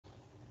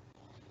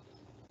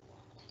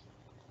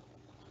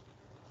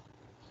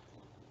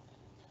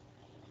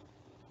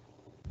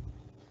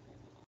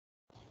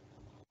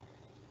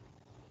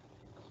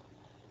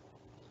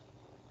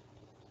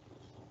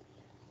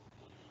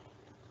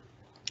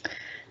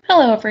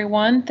Hello,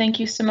 everyone.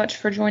 Thank you so much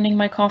for joining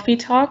my coffee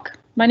talk.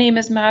 My name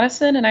is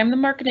Madison, and I'm the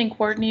marketing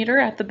coordinator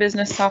at the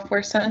Business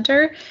Software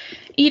Center.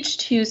 Each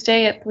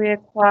Tuesday at 3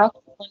 o'clock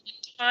London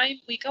time,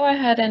 we go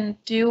ahead and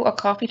do a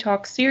coffee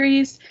talk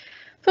series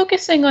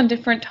focusing on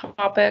different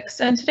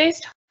topics. And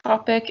today's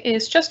topic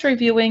is just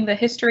reviewing the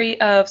history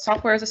of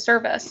software as a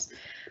service.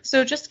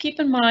 So just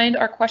keep in mind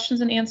our questions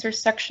and answers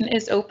section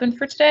is open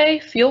for today.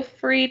 Feel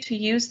free to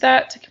use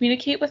that to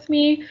communicate with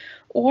me,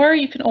 or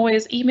you can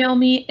always email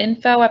me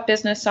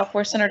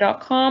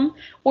info@businesssoftwarecenter.com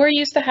or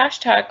use the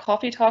hashtag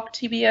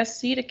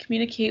CoffeeTalkTBSC to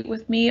communicate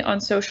with me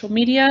on social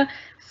media,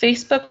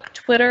 Facebook,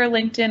 Twitter,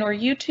 LinkedIn, or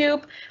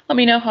YouTube. Let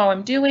me know how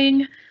I'm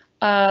doing.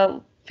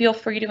 Feel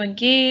free to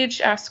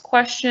engage, ask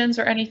questions,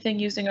 or anything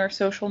using our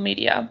social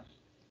media.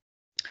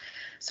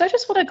 So I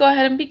just want to go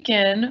ahead and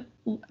begin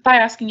by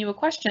asking you a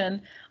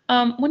question.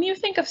 When you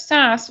think of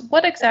SaaS,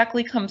 what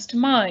exactly comes to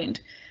mind?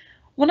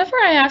 Whenever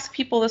I ask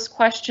people this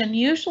question,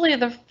 usually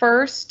the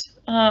first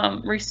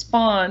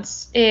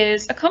response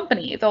is a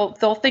company.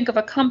 They'll think of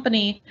a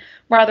company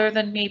rather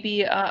than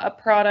maybe a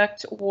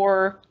product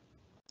or,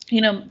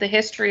 the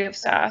history of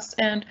SaaS.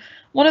 And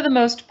one of the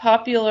most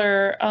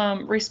popular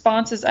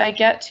responses I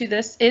get to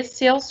this is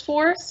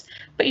Salesforce.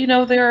 But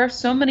there are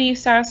so many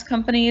SaaS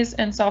companies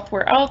and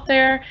software out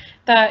there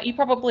that you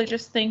probably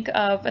just think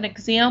of an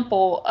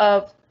example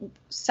of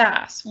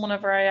SaaS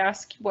whenever I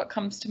ask what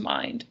comes to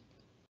mind.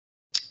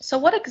 So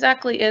what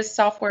exactly is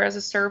software as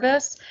a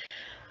service?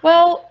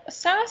 Well,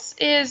 SaaS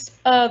is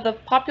the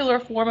popular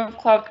form of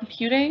cloud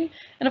computing,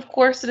 and of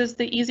course it is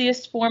the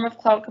easiest form of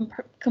cloud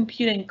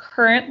computing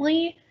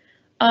currently.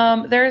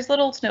 There is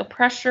little to no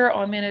pressure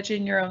on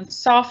managing your own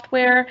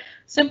software,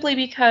 simply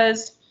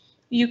because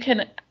you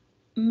can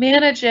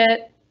manage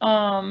it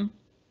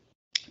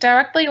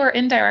directly or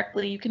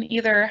indirectly. You can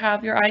either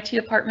have your IT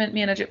department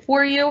manage it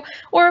for you,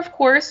 or of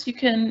course you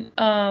can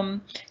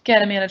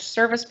get a managed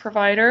service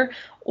provider,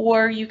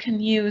 or you can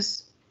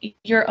use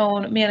your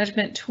own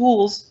management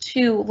tools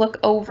to look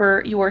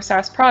over your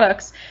SaaS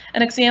products.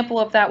 An example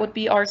of that would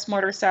be our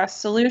Smarter SaaS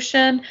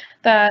solution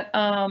that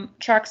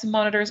tracks and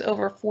monitors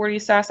over 40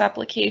 SaaS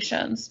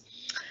applications.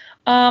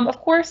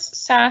 Of course,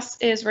 SaaS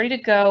is ready to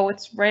go.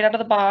 It's right out of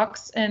the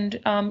box, and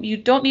you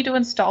don't need to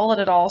install it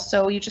at all.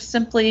 So you just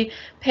simply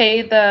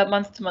pay the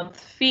month-to-month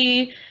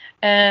fee,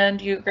 and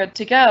you're good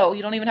to go.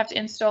 You don't even have to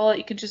install it.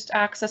 You can just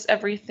access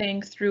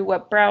everything through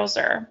web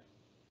browser,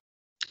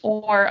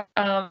 or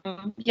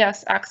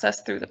yes,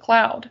 access through the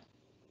cloud.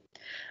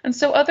 And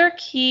so other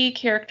key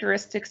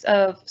characteristics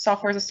of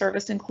software as a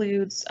service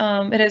includes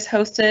it is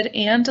hosted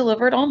and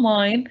delivered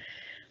online.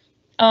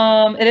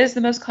 It is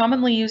the most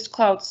commonly used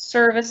cloud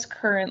service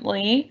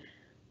currently.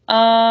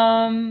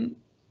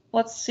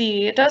 Let's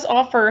see, it does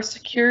offer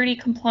security,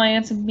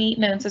 compliance, and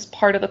maintenance as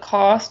part of the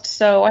cost,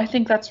 so I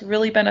think that's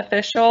really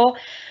beneficial.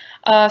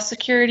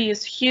 Security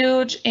is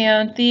huge,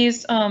 and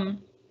these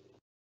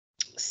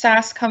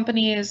SaaS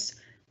companies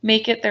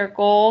make it their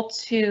goal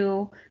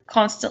to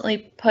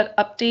constantly put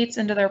updates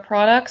into their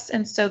products,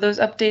 and so those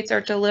updates are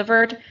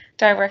delivered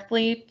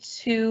directly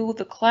to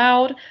the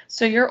cloud,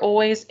 so you're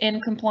always in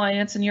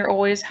compliance and you're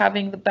always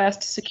having the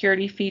best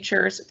security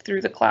features through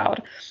the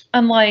cloud,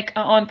 unlike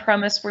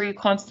on-premise where you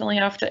constantly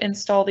have to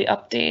install the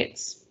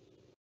updates.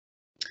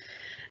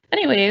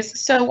 Anyways,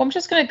 so I'm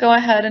just going to go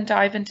ahead and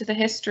dive into the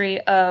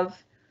history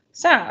of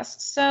SaaS.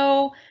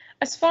 So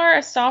as far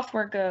as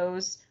software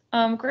goes,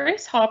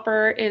 Grace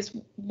Hopper is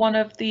one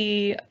of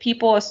the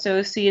people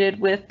associated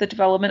with the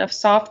development of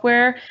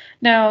software.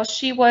 Now,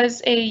 she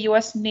was a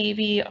US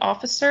Navy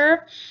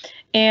officer,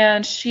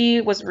 and she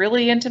was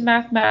really into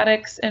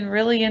mathematics and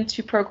really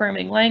into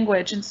programming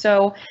language. And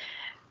so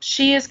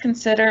she is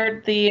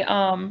considered the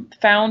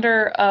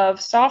founder of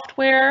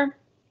software,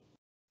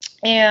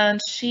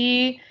 and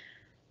she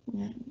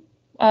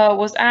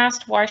was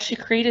asked why she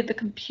created the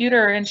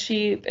computer, and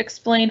she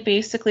explained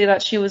basically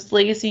that she was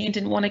lazy and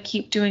didn't want to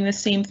keep doing the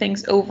same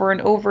things over and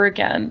over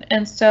again.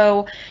 And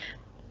so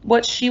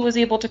what she was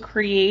able to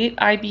create,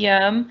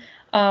 IBM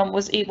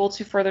was able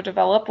to further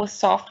develop with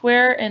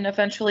software, and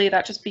eventually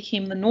that just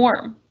became the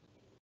norm.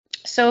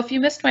 So if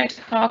you missed my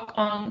talk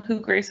on who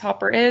Grace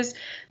Hopper is,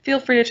 feel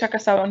free to check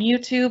us out on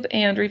YouTube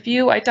and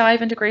review. I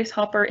dive into Grace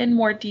Hopper in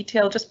more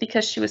detail just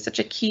because she was such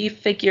a key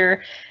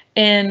figure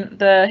in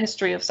the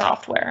history of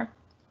software.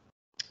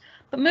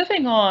 But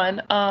moving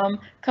on,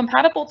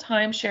 compatible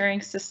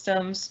time-sharing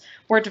systems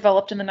were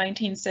developed in the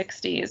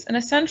 1960s, and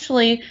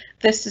essentially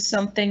this is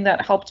something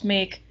that helped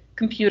make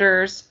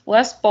computers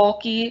less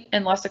bulky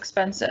and less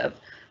expensive.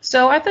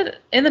 So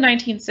in the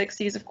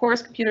 1960s, of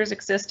course, computers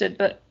existed,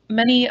 but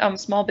many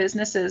small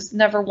businesses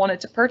never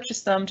wanted to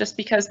purchase them just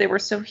because they were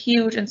so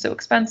huge and so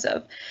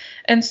expensive.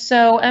 And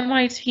so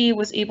MIT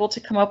was able to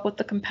come up with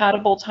the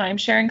compatible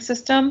time-sharing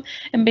system,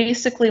 and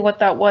basically what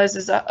that was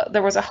is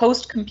there was a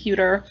host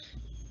computer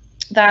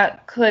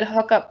that could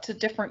hook up to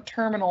different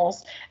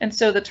terminals, and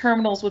so the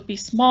terminals would be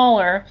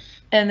smaller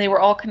and they were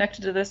all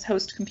connected to this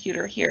host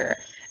computer here.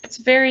 It's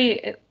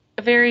very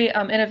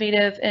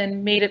innovative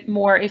and made it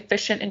more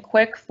efficient and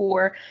quick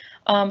for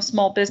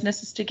small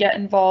businesses to get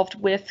involved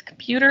with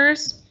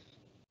computers.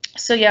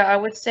 So yeah, I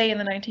would say in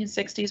the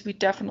 1960s, we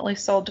definitely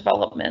saw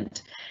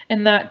development,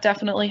 and that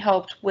definitely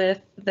helped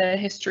with the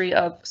history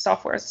of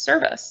software as a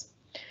service.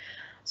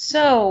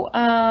 So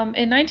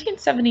in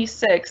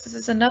 1976, this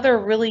is another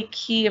really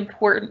key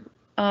important,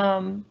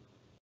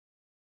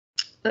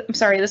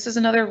 this is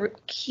another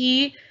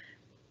key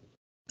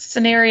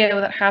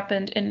scenario that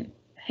happened in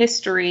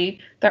history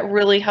that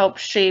really helped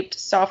shape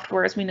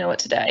software as we know it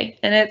today.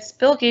 And it's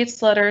Bill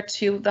Gates' letter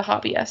to the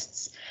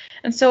hobbyists.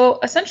 And so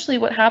essentially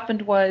what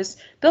happened was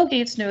Bill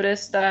Gates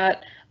noticed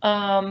that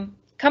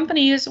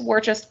companies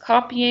were just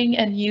copying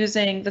and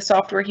using the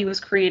software he was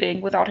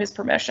creating without his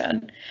permission.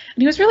 And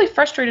he was really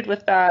frustrated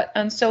with that.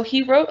 And so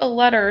he wrote a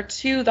letter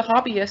to the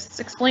hobbyists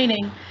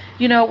explaining,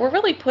 you know, we're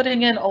really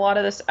putting in a lot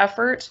of this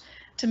effort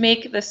to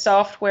make this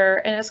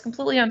software, and it's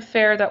completely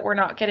unfair that we're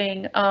not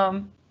getting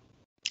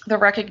the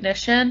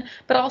recognition,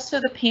 but also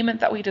the payment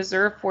that we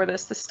deserve for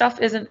this. The stuff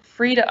isn't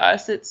free to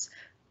us. It's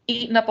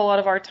eaten up a lot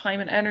of our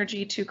time and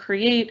energy to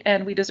create,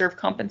 and we deserve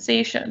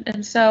compensation.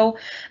 And so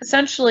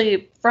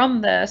essentially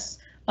from this,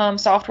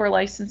 software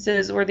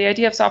licenses, or the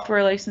idea of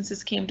software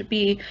licenses, came to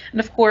be. And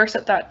of course,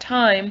 at that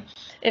time,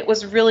 it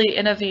was really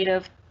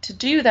innovative to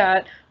do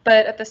that.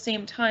 But at the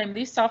same time,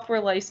 these software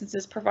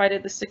licenses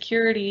provided the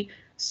security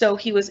so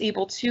he was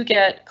able to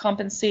get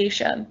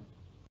compensation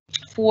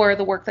for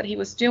the work that he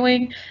was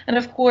doing. And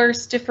of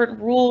course, different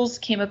rules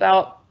came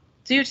about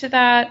due to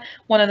that,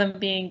 one of them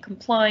being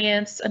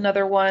compliance,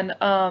 another one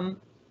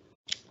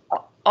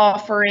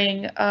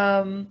offering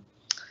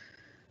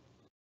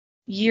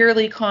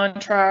yearly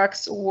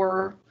contracts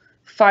or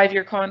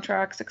 5-year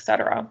contracts,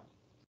 etc.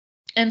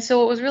 And so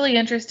what was really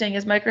interesting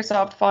is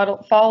Microsoft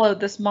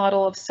followed this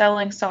model of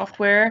selling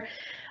software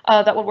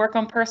that would work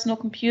on personal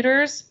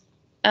computers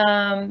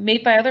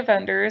made by other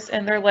vendors,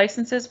 and their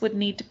licenses would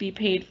need to be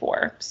paid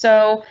for.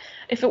 So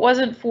if it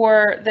wasn't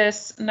for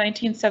this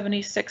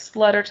 1976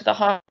 letter to the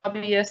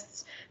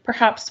hobbyists,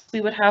 perhaps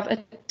we would have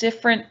a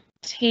different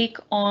take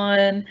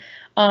on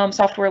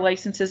software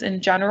licenses in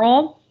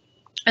general.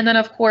 And then,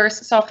 of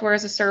course, software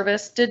as a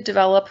service did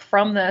develop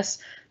from this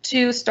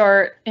to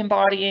start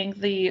embodying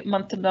the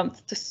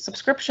month-to-month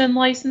subscription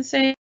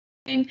licensing,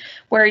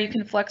 where you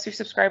can flex your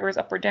subscribers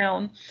up or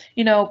down.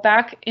 You know,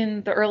 back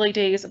in the early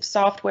days of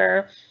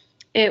software,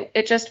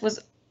 it just was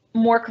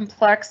more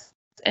complex.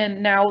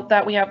 And now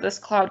that we have this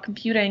cloud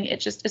computing, it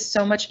just is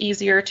so much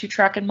easier to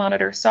track and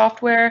monitor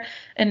software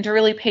and to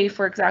really pay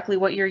for exactly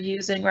what you're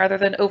using rather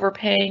than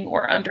overpaying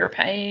or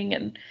underpaying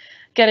and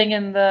getting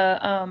in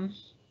the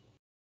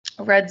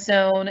red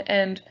zone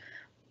and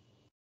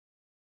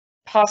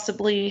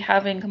possibly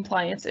having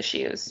compliance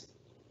issues.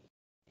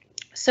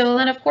 So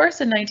then, of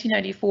course, in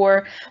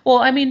 1994, well,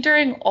 I mean,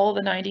 during all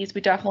the 90s,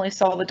 we definitely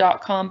saw the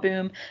dot-com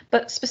boom,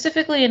 but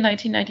specifically in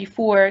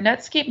 1994,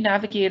 Netscape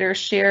Navigator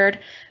shared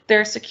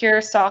their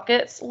secure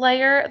sockets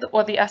layer,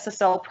 or the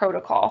SSL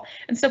protocol.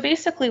 And so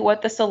basically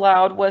what this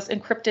allowed was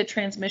encrypted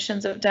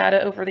transmissions of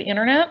data over the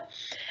internet.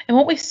 And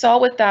what we saw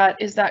with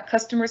that is that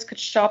customers could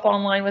shop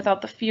online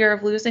without the fear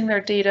of losing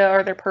their data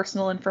or their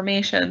personal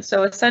information.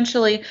 So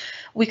essentially,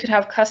 we could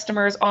have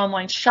customers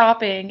online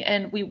shopping,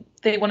 and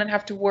they wouldn't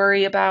have to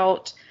worry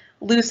about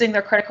losing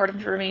their credit card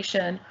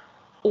information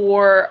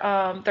or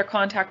their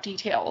contact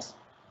details.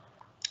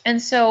 And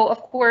so,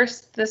 of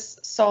course, this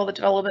saw the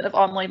development of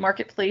online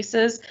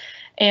marketplaces,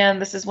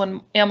 and this is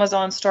when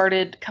Amazon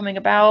started coming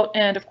about.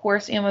 And of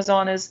course,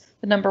 Amazon is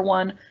the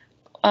 #1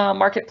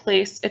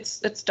 marketplace.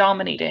 It's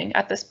dominating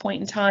at this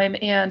point in time,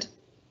 and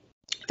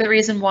the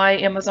reason why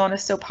Amazon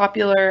is so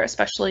popular,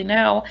 especially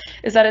now,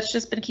 is that it's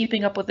just been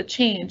keeping up with the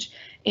change,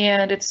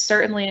 and it's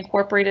certainly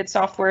incorporated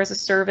software as a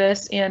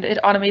service, and it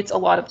automates a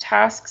lot of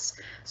tasks,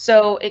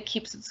 so it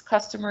keeps its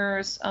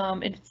customers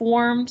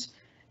informed.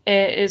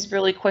 It is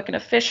really quick and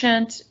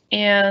efficient,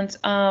 and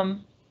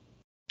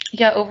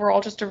yeah,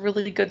 overall just a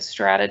really good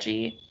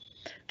strategy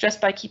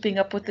just by keeping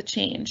up with the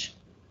change.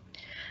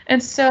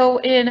 And so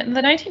in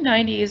the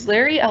 1990s,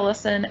 Larry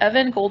Ellison,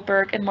 Evan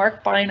Goldberg, and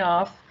Mark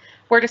Benioff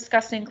were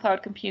discussing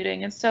cloud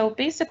computing. And so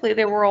basically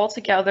they were all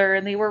together,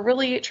 and they were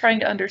really trying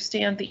to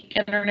understand the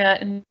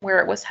internet and where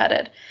it was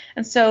headed.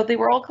 And so they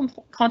were all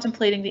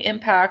contemplating the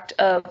impact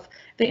of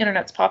the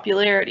internet's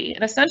popularity.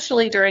 And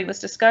essentially during this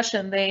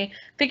discussion, they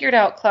figured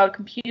out cloud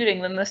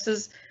computing. And this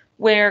is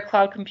where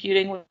cloud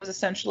computing was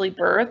essentially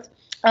birthed.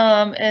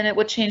 And it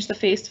would change the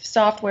face of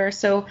software.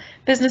 So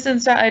Business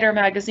Insider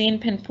magazine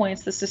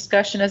pinpoints this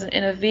discussion as an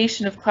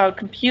innovation of cloud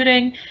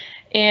computing,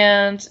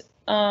 and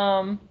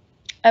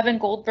Evan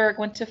Goldberg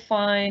went to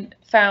found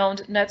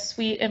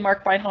NetSuite, and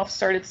Mark Benioff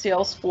started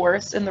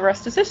Salesforce, and the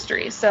rest is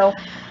history. So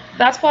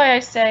that's why I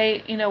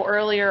say, you know,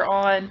 earlier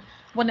on,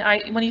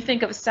 when you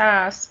think of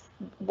SaaS,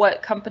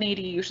 what company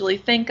do you usually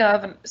think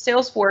of? And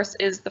Salesforce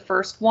is the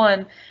first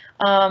one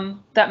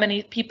that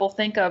many people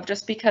think of,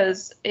 just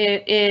because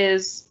it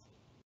is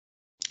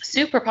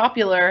super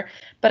popular,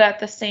 but at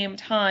the same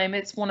time,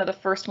 it's one of the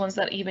first ones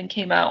that even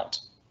came out.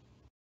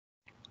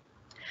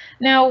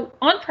 Now,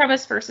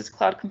 on-premise versus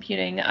cloud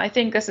computing, I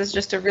think this is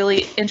just a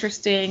really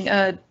interesting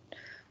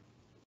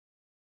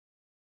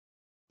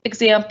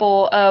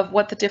example of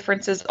what the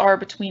differences are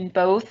between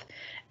both.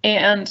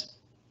 And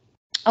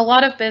a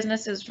lot of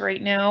businesses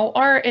right now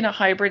are in a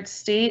hybrid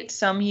state.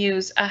 Some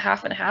use a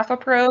half and half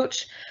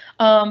approach,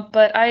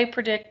 but I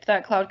predict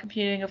that cloud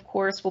computing, of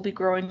course, will be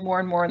growing more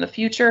and more in the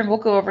future, and we'll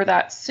go over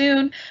that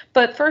soon.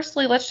 But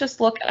firstly, let's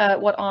just look at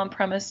what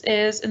on-premise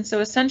is. And so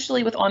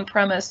essentially with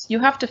on-premise, you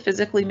have to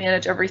physically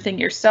manage everything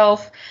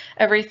yourself.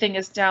 Everything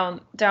is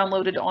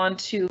downloaded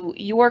onto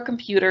your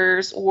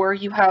computers, or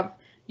you have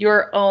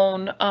your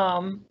own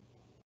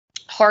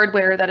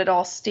hardware that it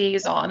all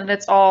stays on, and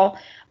it's all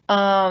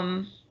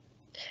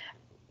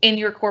in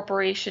your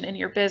corporation, in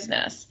your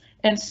business.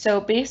 And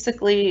so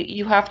basically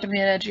you have to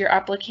manage your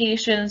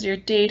applications, your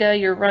data,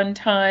 your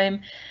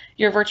runtime,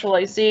 your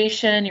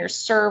virtualization, your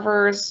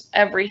servers,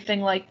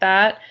 everything like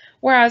that.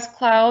 Whereas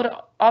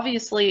cloud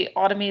obviously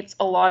automates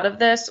a lot of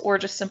this, or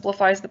just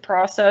simplifies the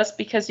process,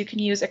 because you can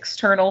use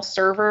external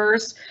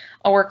servers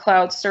or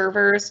cloud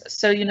servers.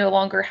 So you no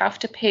longer have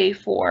to pay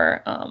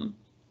for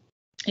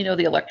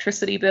the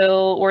electricity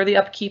bill or the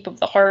upkeep of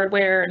the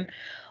hardware and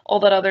all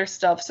that other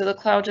stuff. So the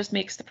cloud just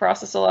makes the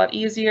process a lot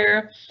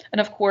easier. And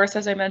of course,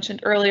 as I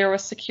mentioned earlier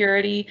with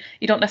security,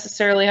 you don't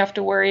necessarily have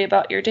to worry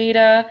about your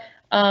data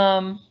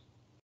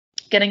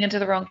getting into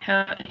the wrong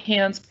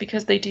hands,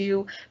 because they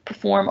do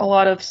perform a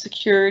lot of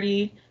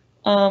security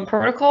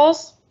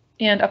protocols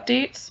and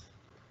updates.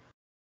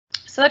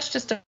 So that's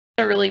just a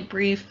really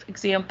brief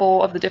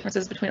example of the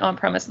differences between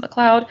on-premise and the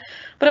cloud.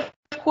 But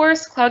of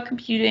course, cloud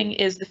computing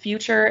is the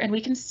future, and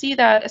we can see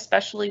that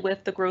especially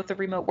with the growth of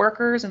remote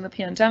workers and the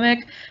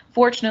pandemic.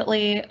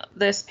 Fortunately,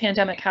 this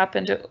pandemic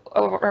happened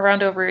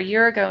around over a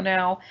year ago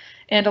now,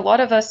 and a lot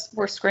of us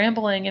were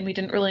scrambling and we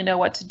didn't really know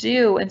what to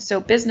do. And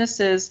so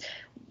businesses,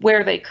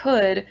 where they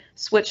could,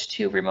 switched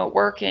to remote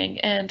working.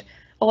 And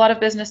a lot of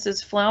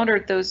businesses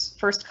floundered those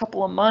first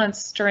couple of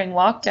months during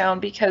lockdown,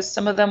 because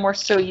some of them were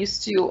so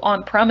used to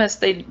on-premise,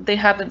 they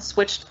haven't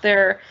switched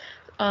their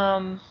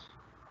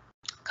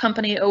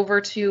company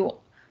over to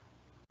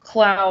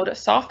cloud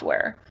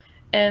software.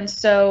 And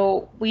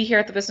so we here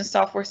at the Business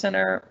Software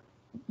Center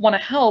want to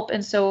help.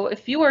 And so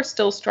if you are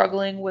still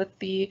struggling with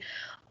the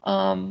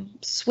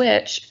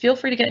switch, feel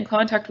free to get in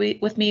contact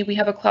with me. We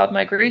have a cloud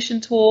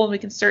migration tool, and we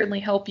can certainly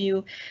help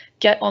you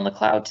get on the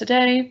cloud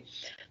today.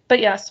 But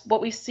yes,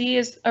 what we see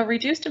is a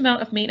reduced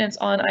amount of maintenance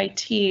on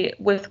IT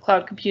with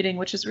cloud computing,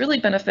 which is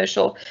really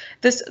beneficial.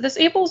 This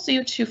enables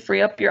you to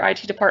free up your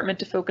IT department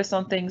to focus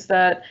on things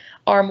that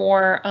are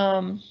more,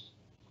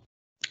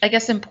 I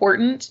guess,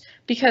 important,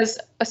 because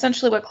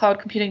essentially what cloud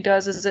computing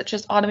does is it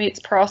just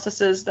automates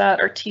processes that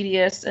are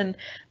tedious and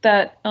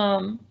that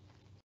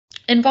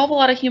involve a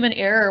lot of human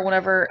error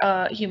whenever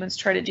humans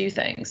try to do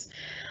things.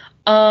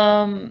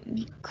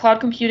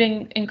 Cloud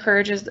computing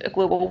encourages a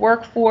global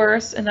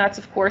workforce, and that's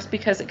of course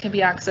because it can be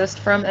accessed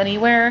from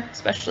anywhere,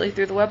 especially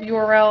through the web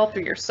URL,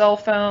 through your cell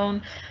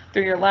phone,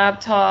 through your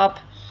laptop.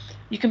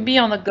 You can be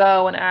on the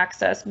go and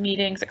access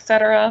meetings,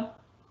 etc.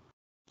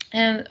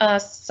 And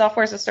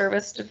software as a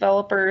service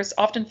developers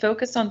often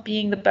focus on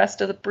being the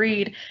best of the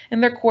breed in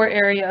their core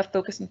area of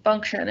focus and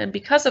function. And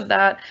because of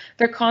that,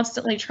 they're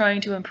constantly trying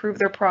to improve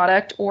their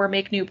product or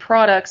make new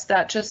products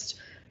that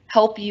just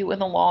help you in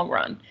the long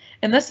run.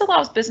 And this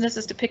allows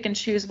businesses to pick and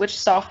choose which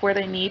software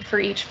they need for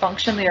each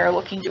function they are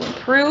looking to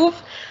improve.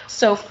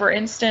 So for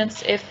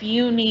instance, if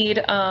you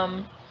need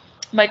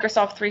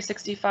Microsoft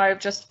 365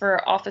 just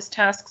for office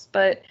tasks,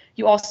 but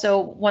you also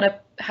want to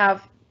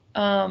have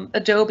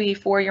Adobe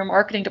for your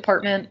marketing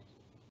department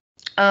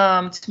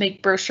to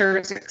make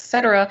brochures,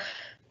 etc.,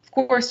 of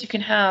course you can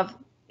have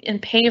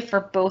and pay for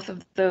both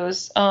of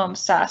those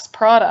SaaS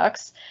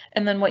products.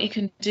 And then what you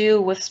can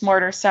do with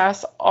smarter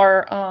SaaS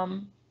are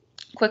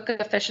quick,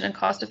 efficient, and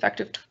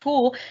cost-effective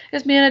tool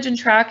is manage and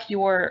track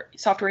your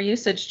software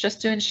usage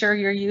just to ensure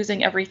you're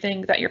using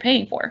everything that you're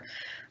paying for.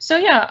 So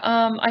yeah,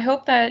 I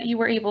hope that you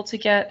were able to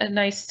get a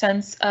nice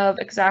sense of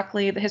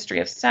exactly the history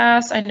of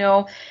SaaS. I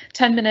know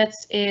 10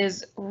 minutes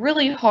is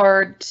really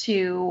hard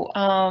to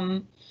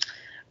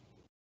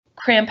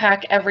cram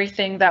pack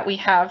everything that we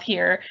have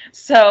here.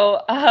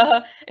 So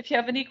if you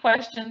have any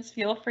questions,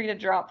 feel free to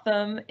drop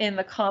them in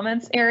the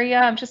comments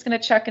area. I'm just going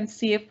to check and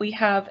see if we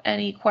have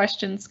any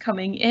questions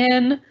coming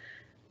in,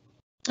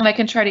 and I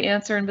can try to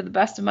answer them to the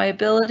best of my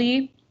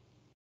ability.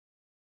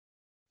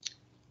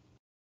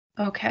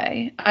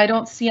 Okay, I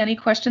don't see any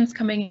questions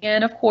coming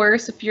in. Of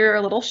course, if you're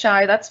a little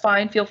shy, that's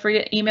fine. Feel free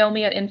to email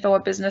me at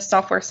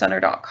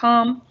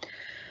info@businesssoftwarecenter.com.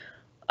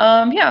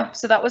 Yeah,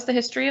 so that was the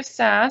history of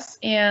SaaS.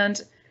 And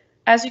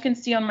as you can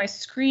see on my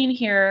screen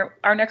here,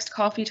 our next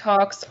coffee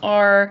talks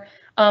are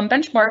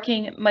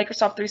benchmarking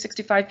Microsoft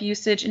 365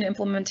 usage and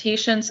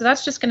implementation. So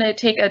that's just going to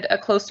take a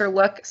closer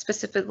look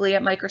specifically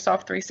at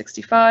Microsoft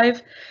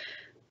 365.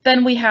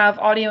 Then we have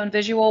audio and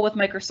visual with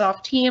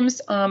Microsoft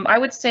Teams. I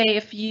would say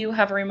if you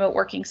have a remote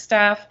working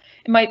staff,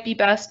 it might be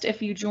best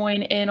if you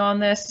join in on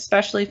this,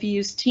 especially if you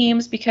use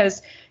Teams,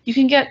 because you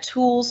can get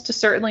tools to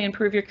certainly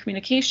improve your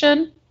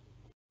communication.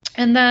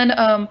 And then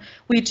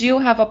we do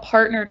have a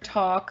partner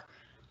talk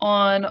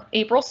on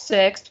April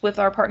 6th with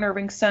our partner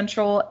Ring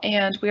Central,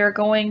 and we are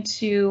going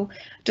to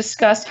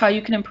discuss how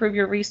you can improve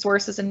your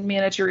resources and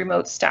manage your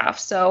remote staff.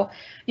 So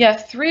yeah,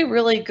 3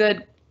 really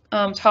good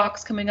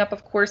talks coming up.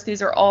 Of course,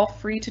 these are all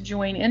free to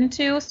join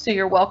into, so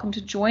you're welcome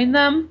to join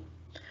them.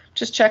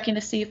 Just checking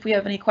to see if we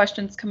have any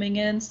questions coming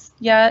in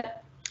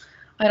yet.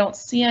 I don't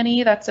see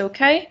any, that's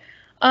okay.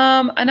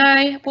 And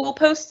I will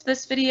post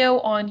this video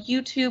on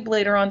YouTube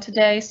later on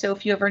today, so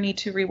if you ever need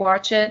to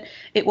rewatch it,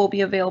 it will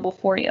be available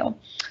for you.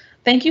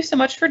 Thank you so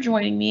much for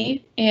joining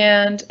me,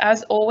 and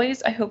as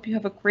always, I hope you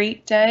have a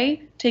great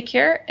day. Take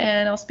care,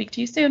 and I'll speak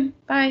to you soon.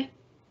 Bye.